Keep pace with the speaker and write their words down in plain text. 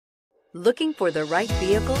Looking for the right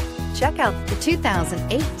vehicle? Check out the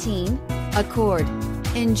 2018 Accord.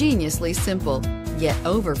 Ingeniously simple, yet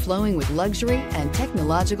overflowing with luxury and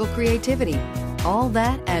technological creativity. All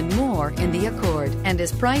that and more in the Accord, and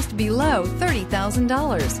is priced below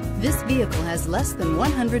 $30,000. This vehicle has less than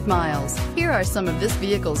 100 miles. Here are some of this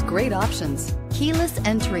vehicle's great options: keyless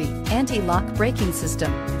entry, anti-lock braking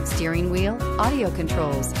system, steering wheel audio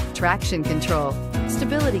controls, traction control,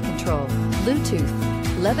 stability control, Bluetooth,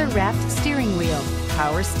 leather-wrapped steering wheel,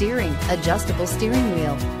 power steering, adjustable steering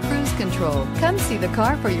wheel, cruise control. Come see the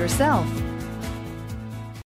car for yourself.